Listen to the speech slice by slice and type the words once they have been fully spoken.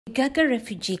The Gaga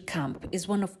refugee camp is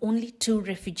one of only 2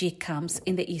 refugee camps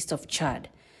in the east of Chad.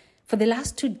 For the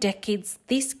last 2 decades,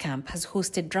 this camp has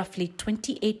hosted roughly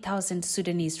 28,000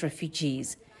 Sudanese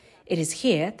refugees. It is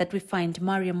here that we find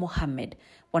Mariam Mohammed,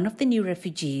 one of the new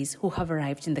refugees who have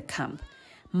arrived in the camp.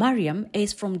 Mariam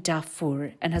is from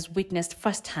Darfur and has witnessed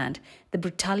firsthand the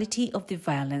brutality of the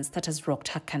violence that has rocked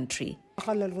her country.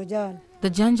 The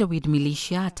Janjaweed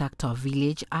militia attacked our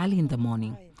village early in the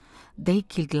morning. They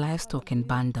killed livestock and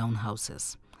burned down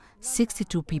houses.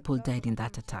 62 people died in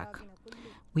that attack.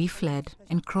 We fled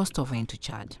and crossed over into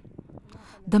Chad.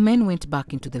 The men went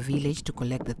back into the village to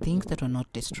collect the things that were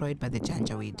not destroyed by the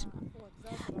Janjaweed.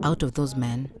 Out of those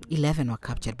men, 11 were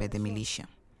captured by the militia.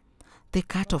 They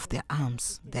cut off their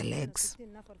arms, their legs,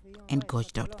 and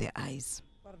gouged out their eyes.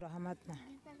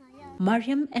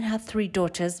 Mariam and her 3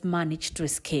 daughters managed to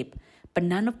escape, but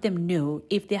none of them know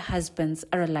if their husbands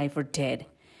are alive or dead.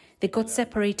 They got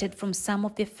separated from some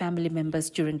of their family members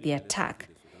during the attack.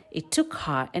 It took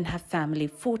her and her family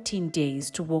 14 days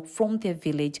to walk from their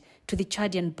village to the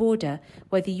Chadian border,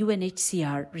 where the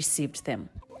UNHCR received them.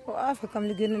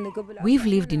 We've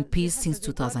lived in peace since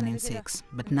 2006,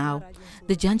 but now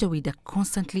the Janjaweed are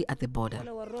constantly at the border.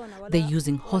 They're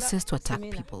using horses to attack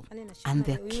people, and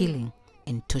they're killing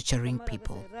and torturing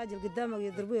people.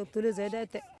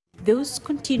 Those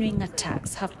continuing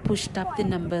attacks have pushed up the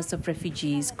numbers of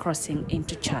refugees crossing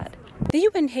into Chad. The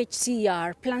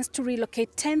UNHCR plans to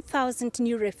relocate 10,000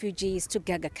 new refugees to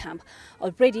Gaga camp.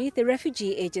 Already, the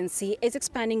refugee agency is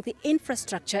expanding the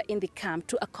infrastructure in the camp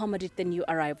to accommodate the new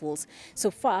arrivals.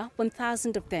 So far,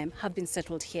 1,000 of them have been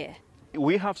settled here.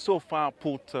 We have so far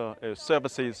put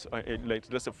services, like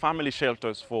let's say family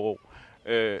shelters for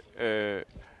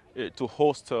to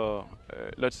host,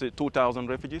 let's say, 2,000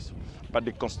 refugees. But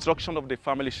the construction of the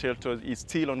family shelters is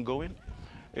still ongoing.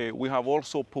 We have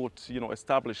also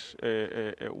established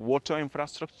water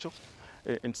infrastructure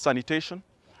and sanitation,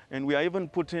 and we are even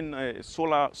putting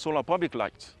solar public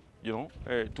lights,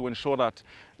 to ensure that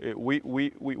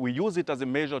we use it as a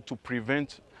measure to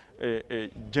prevent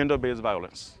gender-based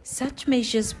violence. Such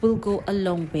measures will go a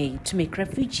long way to make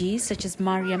refugees such as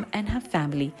Mariam and her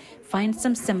family find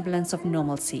some semblance of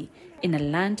normalcy in a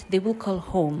land they will call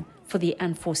home for the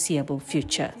unforeseeable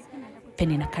future.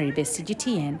 Penina Karibe,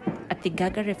 CGTN, at the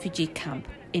Gaga refugee camp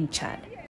in Chad.